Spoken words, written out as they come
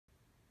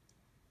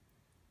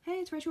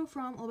it's Rachel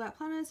from All About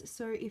Planners.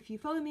 So if you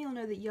follow me, you'll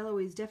know that yellow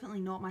is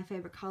definitely not my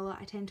favourite colour.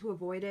 I tend to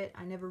avoid it.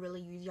 I never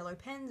really use yellow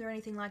pens or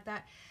anything like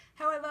that.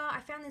 However, I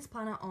found this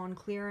planner on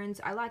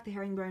clearance. I like the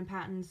herringbone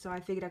pattern, so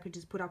I figured I could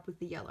just put up with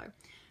the yellow.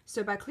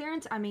 So by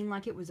clearance, I mean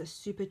like it was a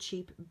super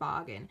cheap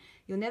bargain.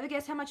 You'll never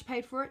guess how much I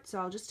paid for it, so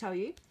I'll just tell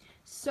you.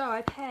 So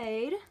I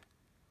paid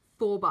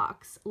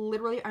 $4,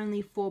 literally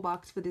only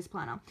 $4 for this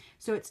planner.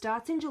 So it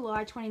starts in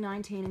July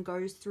 2019 and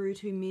goes through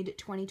to mid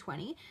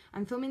 2020.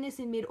 I'm filming this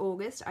in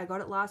mid-August. I got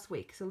it last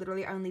week, so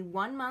literally only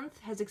 1 month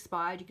has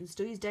expired. You can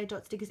still use date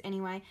dot stickers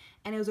anyway,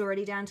 and it was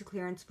already down to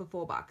clearance for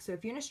 $4. So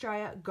if you're in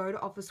Australia, go to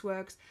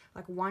Officeworks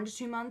like 1 to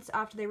 2 months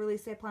after they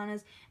release their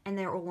planners, and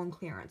they're all on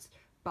clearance.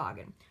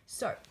 Bargain.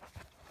 So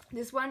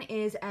this one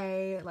is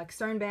a like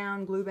sewn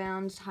bound, glue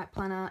bound type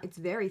planner. It's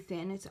very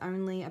thin. It's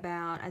only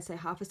about, I'd say,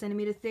 1/2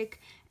 centimeter thick,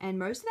 and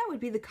most of that would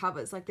be the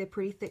covers. Like, they're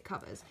pretty thick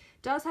covers.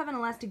 It does have an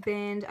elastic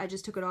band. I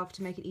just took it off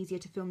to make it easier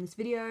to film this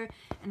video.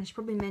 And I should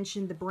probably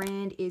mention the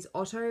brand is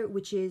Otto,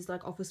 which is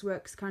like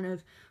Officeworks kind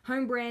of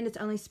home brand. It's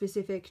only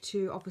specific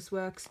to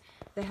Officeworks.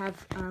 They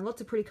have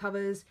lots of pretty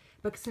covers,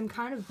 but some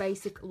kind of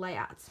basic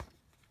layouts,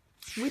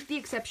 with the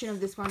exception of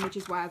this one, which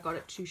is why I got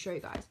it to show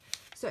you guys.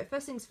 So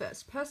first things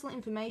first, personal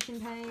information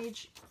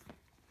page,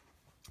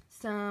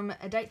 some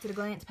dates at a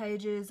glance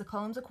pages. The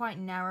columns are quite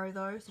narrow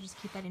though, so just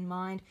keep that in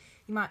mind.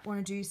 You might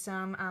want to do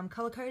some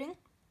color coding.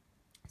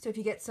 So if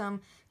you get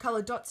some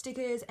colored dot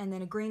stickers, and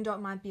then a green dot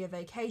might be a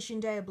vacation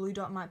day, a blue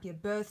dot might be a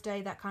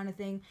birthday, that kind of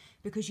thing,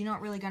 because you're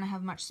not really going to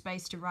have much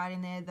space to write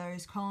in there.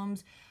 Those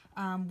columns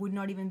would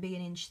not even be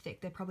 1 inch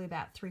thick. They're probably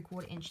about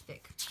 3/4 inch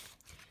thick.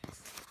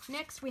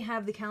 Next we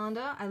have the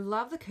calendar. I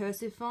love the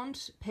cursive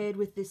font paired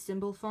with this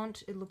symbol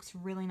font. It looks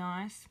really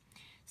nice.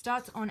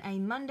 Starts on a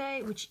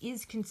Monday, which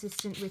is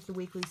consistent with the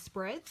weekly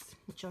spreads,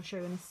 which I'll show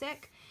you in a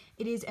sec.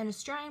 It is an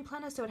Australian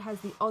planner, so it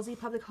has the Aussie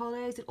public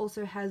holidays. It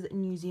also has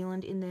New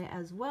Zealand in there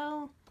as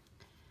well.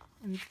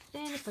 And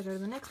then if I go to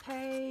the next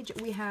page,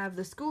 we have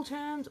the school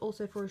terms,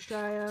 also for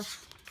Australia.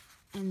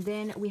 And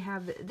then we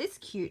have this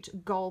cute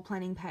goal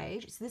planning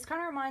page. So this kind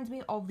of reminds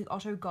me of the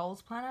Otto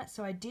Goals Planner.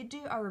 So I did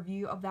do a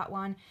review of that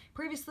one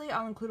previously.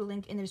 I'll include a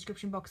link in the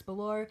description box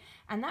below.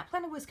 And that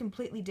planner was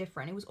completely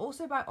different. It was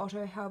also by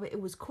Otto, however, it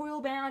was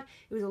coil bound,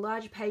 it was a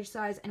larger page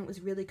size, and it was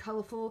really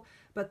colourful.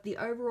 But the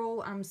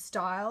overall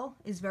style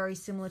is very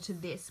similar to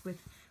this,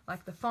 with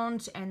like the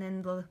font and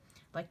then the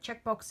like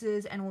check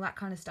boxes and all that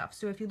kind of stuff.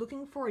 So if you're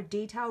looking for a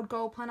detailed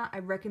goal planner, I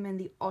recommend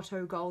the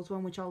Otto Goals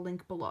one, which I'll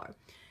link below.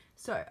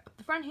 So up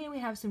the front here we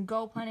have some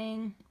goal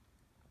planning.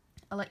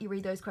 I'll let you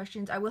read those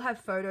questions. I will have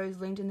photos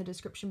linked in the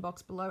description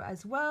box below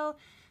as well.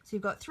 So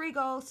you've got 3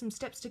 goals, some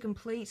steps to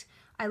complete.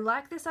 I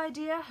like this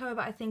idea,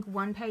 however I think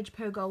 1 page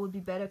per goal would be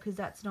better, because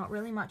that's not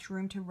really much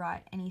room to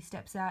write any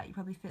steps out. You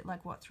probably fit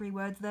like, what, 3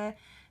 words there?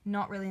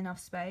 Not really enough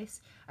space.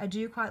 I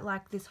do quite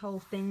like this whole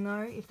thing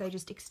though. If they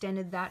just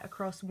extended that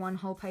across 1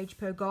 whole page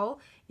per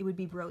goal, it would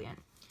be brilliant.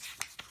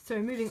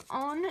 So moving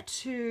on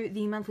to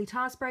the monthly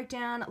task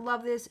breakdown.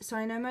 Love this. So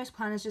I know most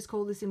planners just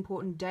call this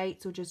important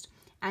dates or just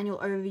annual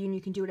overview, and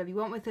you can do whatever you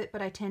want with it, but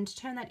I tend to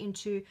turn that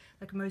into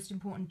like most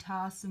important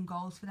tasks and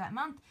goals for that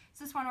month.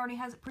 So this one already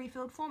has it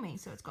pre-filled for me.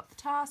 So it's got the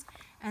task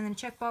and then a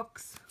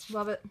checkbox.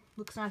 Love it.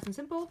 Looks nice and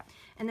simple.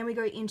 And then we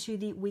go into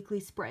the weekly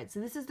spread. So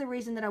this is the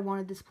reason that I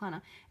wanted this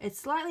planner. It's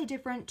slightly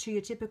different to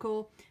your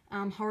typical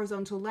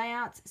horizontal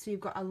layouts. So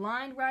you've got a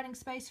lined writing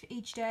space for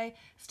each day.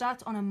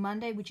 Starts on a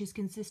Monday, which is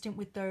consistent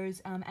with those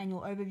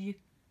annual overview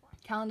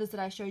calendars that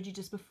I showed you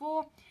just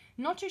before.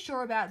 Not too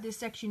sure about this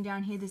section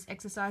down here, this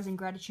exercise in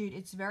gratitude.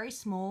 It's very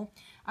small.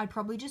 I'd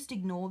probably just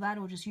ignore that,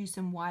 or just use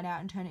some whiteout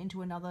and turn it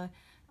into another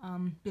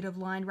bit of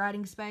lined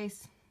writing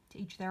space. To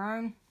each their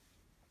own.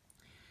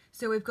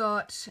 So we've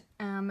got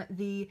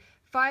the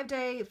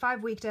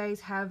 5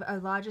 weekdays have a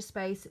larger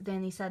space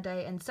than the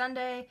Saturday and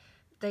Sunday.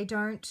 They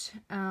don't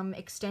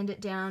extend it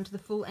down to the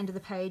full end of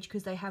the page,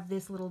 because they have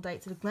this little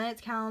dates at a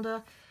glance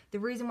calendar. The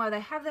reason why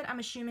they have that, I'm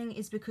assuming,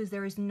 is because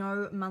there is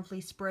no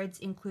monthly spreads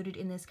included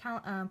in this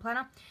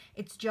planner.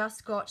 It's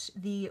just got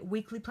the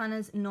weekly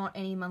planners, not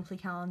any monthly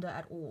calendar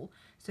at all.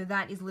 So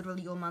that is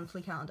literally your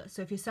monthly calendar.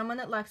 So if you're someone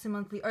that likes a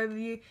monthly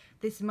overview,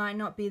 this might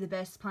not be the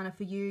best planner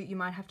for you. You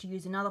might have to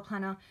use another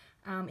planner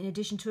in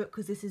addition to it,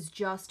 because this is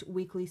just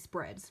weekly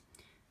spreads.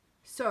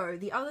 So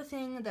the other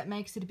thing that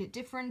makes it a bit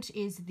different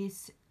is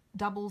this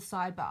double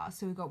sidebar.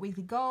 So we've got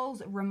weekly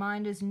goals,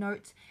 reminders,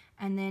 notes,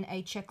 and then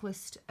a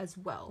checklist as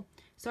well.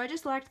 So I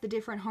just liked the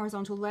different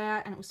horizontal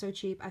layout, and it was so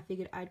cheap I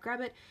figured I'd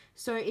grab it.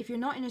 So if you're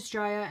not in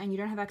Australia and you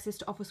don't have access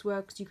to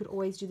Officeworks, you could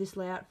always do this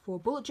layout for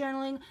bullet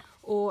journaling,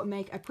 or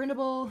make a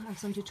printable. I have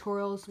some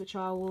tutorials which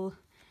I will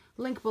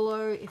link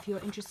below if you're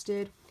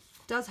interested.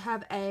 It does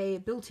have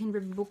a built-in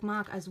ribbon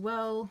bookmark as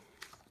well.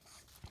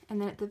 And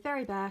then at the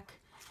very back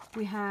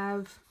we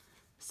have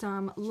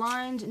some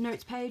lined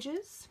notes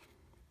pages.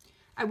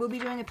 I will be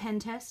doing a pen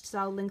test, so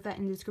I'll link that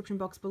in the description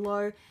box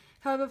below.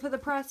 However, for the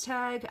price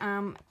tag,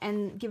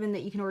 and given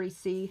that you can already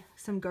see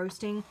some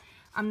ghosting,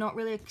 I'm not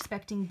really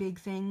expecting big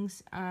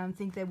things. I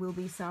think there will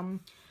be some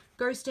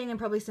ghosting and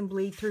probably some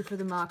bleed through for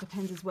the marker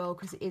pens as well,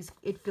 because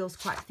it feels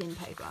quite thin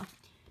paper.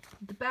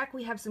 At the back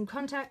we have some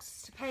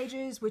contacts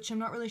pages, which I'm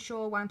not really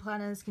sure why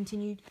planners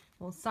continued,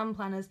 well, some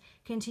planners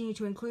continue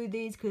to include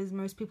these, because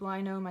most people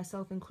I know,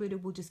 myself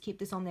included, will just keep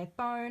this on their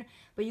phone.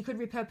 But you could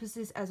repurpose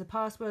this as a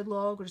password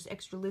log or just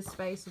extra list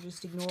space, or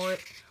just ignore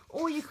it.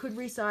 Or you could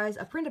resize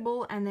a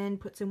printable and then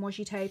put some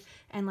washi tape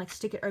and like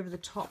stick it over the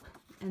top,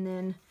 and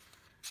then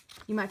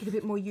you might get a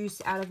bit more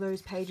use out of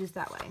those pages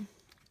that way.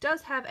 It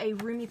does have a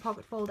roomy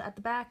pocket fold at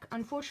the back.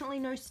 Unfortunately,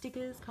 no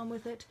stickers come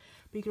with it,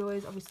 but you could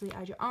always obviously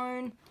add your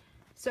own.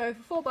 So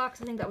for $4,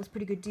 I think that was a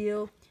pretty good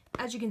deal.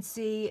 As you can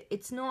see,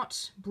 it's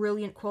not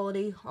brilliant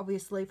quality,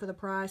 obviously, for the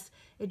price.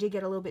 It did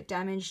get a little bit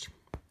damaged.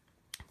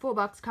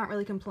 $4, can't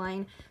really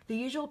complain. The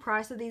usual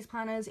price of these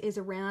planners is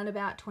around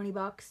about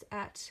 $20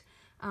 at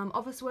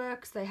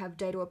Officeworks. They have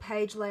day to a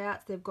page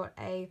layouts. They've got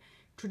a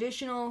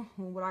traditional,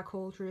 or what I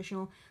call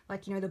traditional,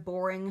 like, you know, the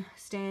boring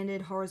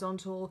standard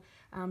horizontal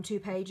 2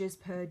 pages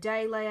per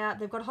day layout.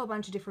 They've got a whole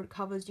bunch of different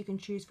covers you can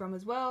choose from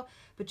as well,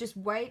 but just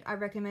wait. I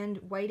recommend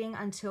waiting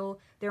until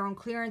they're on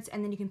clearance,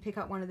 and then you can pick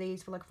up one of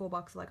these for like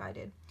 $4 like I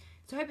did.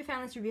 So I hope you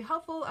found this review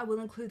helpful. I will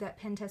include that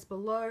pen test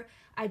below.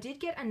 I did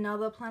get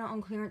another planner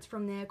on clearance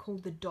from there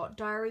called the Dot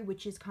Diary,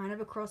 which is kind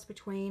of a cross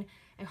between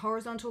a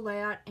horizontal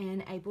layout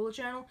and a bullet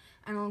journal,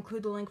 and I'll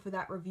include the link for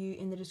that review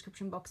in the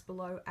description box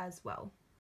below as well.